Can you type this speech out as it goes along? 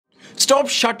Stop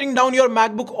shutting down your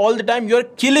MacBook all the time. You're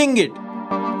killing it.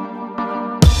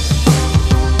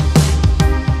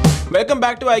 Welcome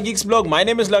back to iGeeks blog. My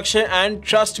name is Lakshay, and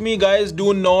trust me guys,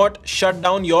 do not shut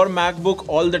down your MacBook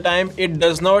all the time. It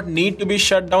does not need to be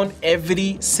shut down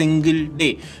every single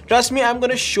day. Trust me, I'm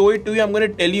going to show it to you. I'm going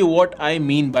to tell you what I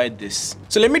mean by this.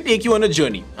 So let me take you on a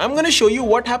journey. I'm going to show you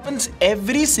what happens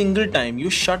every single time you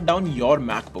shut down your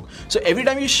MacBook. So every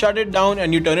time you shut it down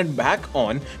and you turn it back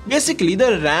on, basically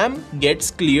the RAM gets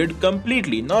cleared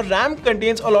completely. Now RAM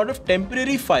contains a lot of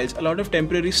temporary files, a lot of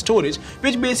temporary storage,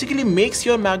 which basically makes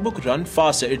your MacBook run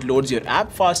faster. It loads your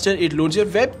app faster, it loads your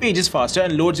web pages faster,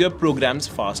 and loads your programs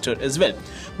faster as well.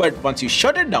 But once you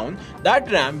shut it down,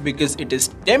 that RAM, because it is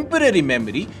temporary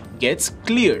memory, gets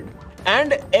cleared.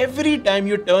 And every time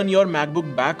you turn your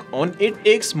MacBook back on, it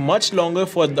takes much longer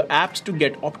for the apps to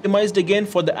get optimized again,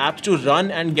 for the apps to run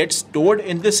and get stored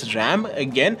in this RAM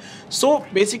again. So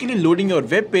basically loading your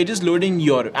web pages, loading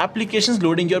your applications,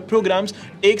 loading your programs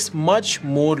takes much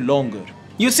more longer.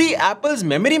 You see, Apple's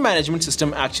memory management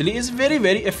system actually is very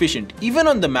efficient, even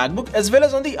on the MacBook as well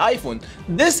as on the iPhone.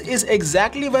 This is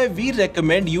exactly why we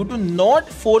recommend you to not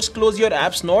force close your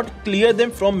apps, not clear them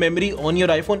from memory on your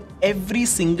iPhone every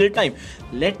single time.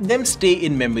 Let them stay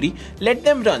in memory, let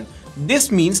them run. This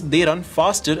means they run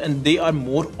faster and they are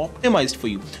more optimized for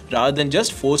you, rather than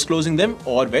just force closing them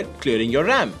or clearing your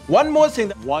RAM. One more thing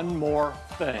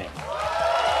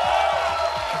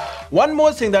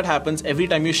that happens every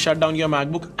time you shut down your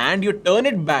MacBook and you turn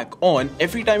it back on,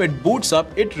 every time it boots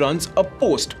up, it runs a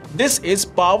post. This is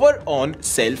power on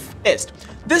self-test.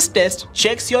 This test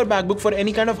checks your MacBook for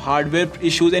any kind of hardware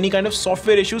issues, any kind of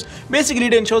software issues. Basically,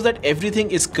 it ensures that everything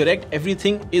is correct,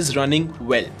 everything is running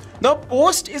well. Now,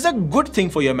 post is a good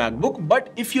thing for your MacBook, but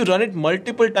if you run it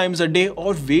multiple times a day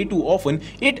or way too often,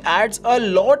 it adds a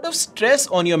lot of stress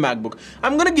on your MacBook.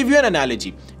 I'm going to give you an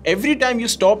analogy. Every time you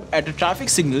stop at a traffic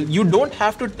signal, you don't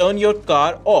have to turn your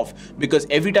car off, because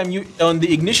every time you turn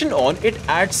the ignition on, it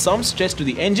adds some stress to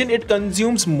the engine, it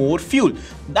consumes more fuel.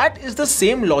 That is the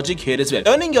same logic here as well.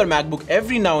 Turning your MacBook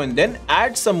every now and then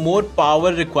adds some more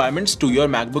power requirements to your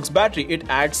MacBook's battery. It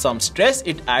adds some stress,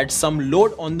 it adds some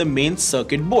load on the main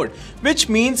circuit board, which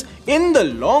means in the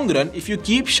long run, if you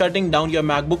keep shutting down your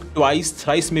MacBook twice,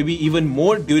 thrice, maybe even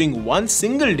more during one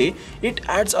single day, it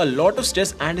adds a lot of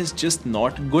stress and is just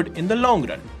not good in the long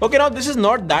run. Okay, now this is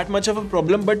not that much of a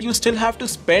problem, but you still have to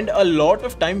spend a lot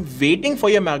of time waiting for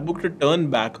your MacBook to turn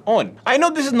back on. I know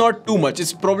this is not too much,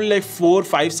 it's probably like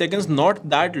 4-5 seconds, not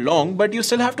that long, but you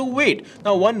still have to wait.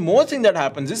 Now one more thing that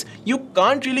happens is you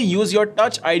can't really use your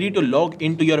Touch ID to log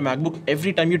into your MacBook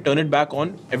every time you turn it back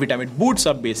on, every time it boots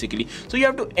up basically. So you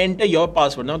have to enter your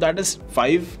password. Now that is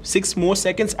 5-6 more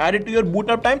seconds added to your boot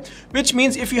up time, which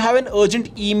means if you have an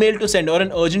urgent email to send or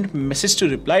an urgent message to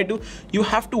reply to, you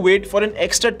have to wait for an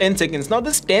extra 10 seconds. Now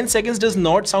this 10 seconds does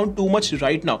not sound too much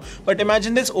right now, but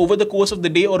imagine this over the course of the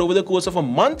day or over the course of a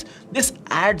month, this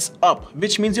adds up,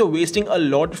 which means you're wasting a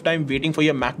lot of time waiting for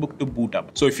your MacBook to boot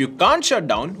up. So if you can't shut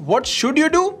down, what should you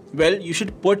do? Well, you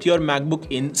should put your MacBook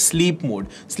in sleep mode.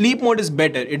 Sleep mode is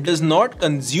better. It does not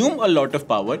consume a lot of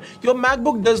power. Your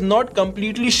MacBook does not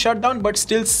completely shut down, but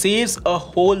still saves a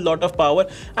whole lot of power,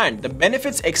 and the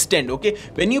benefits extend. Okay,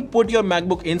 when you put your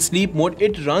MacBook in sleep mode,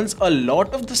 it runs a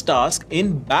lot of this task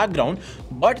in background,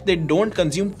 but they don't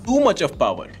consume too much of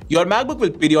power. Your MacBook will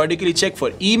periodically check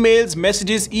for emails,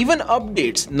 messages, even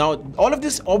updates. Now, all of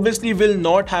this obviously will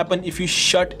not happen if you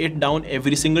shut it down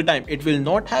every single time. It will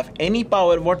not have any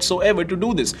power whatsoever to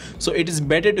do this. So it is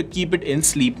better to keep it in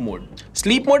sleep mode.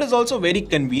 Sleep mode is also very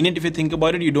convenient if you think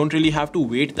about it. You don't really have to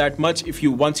wait that much.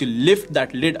 Once you lift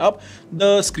that lid up,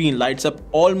 the screen lights up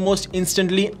almost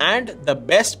instantly, and the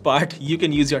best part, you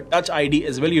can use your Touch ID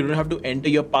as well. You don't have to enter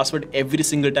your password every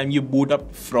single time you boot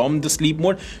up from the sleep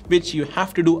mode, which you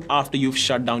have to do after you've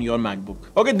shut down your MacBook.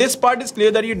 Okay, this part is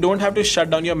clear that you don't have to shut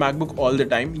down your MacBook all the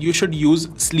time. You should use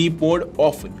sleep mode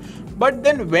often. But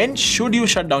then when should you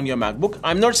shut down your MacBook?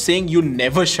 I'm not saying you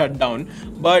never shut down,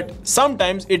 but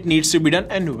sometimes it needs to be done.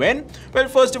 And when? Well,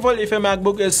 first of all, if your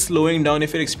MacBook is slowing down,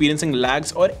 if you're experiencing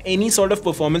lags or any sort of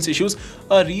performance issues,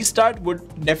 a restart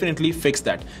would definitely fix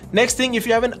that. Next thing, if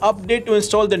you have an update to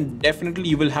install, then definitely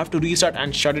you will have to restart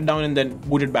and shut it down and then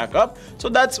boot it back up. So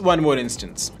that's one more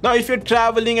instance. Now, if you're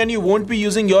traveling and you won't be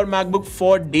using your MacBook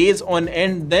for days on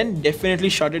end, then definitely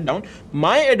shut it down.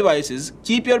 My advice is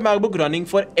keep your MacBook running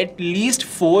for at least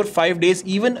 4-5 days,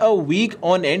 even a week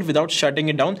on end without shutting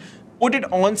it down. put it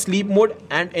on sleep mode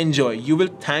and enjoy. You will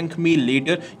thank me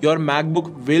later. Your MacBook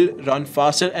will run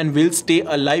faster and will stay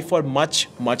alive for much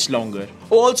longer.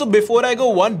 Also, before I go,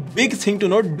 one big thing to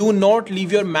note: do not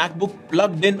leave your MacBook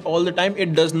plugged in all the time.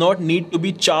 It does not need to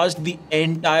be charged the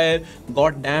entire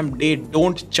goddamn day.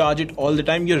 Don't charge it all the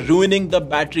time. You're ruining the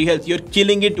battery health. You're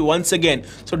killing it once again.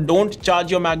 So don't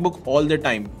charge your MacBook all the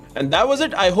time. And that was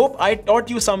it. I hope I taught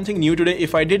you something new today.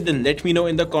 If I did, then let me know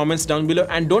in the comments down below.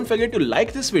 And don't forget to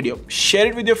like this video, share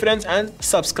it with your friends, and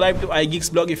subscribe to iGeeks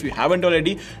blog if you haven't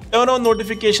already. Turn on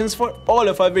notifications for all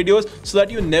of our videos so that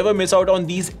you never miss out on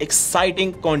these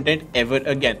exciting content ever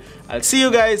again. I'll see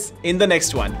you guys in the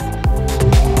next one.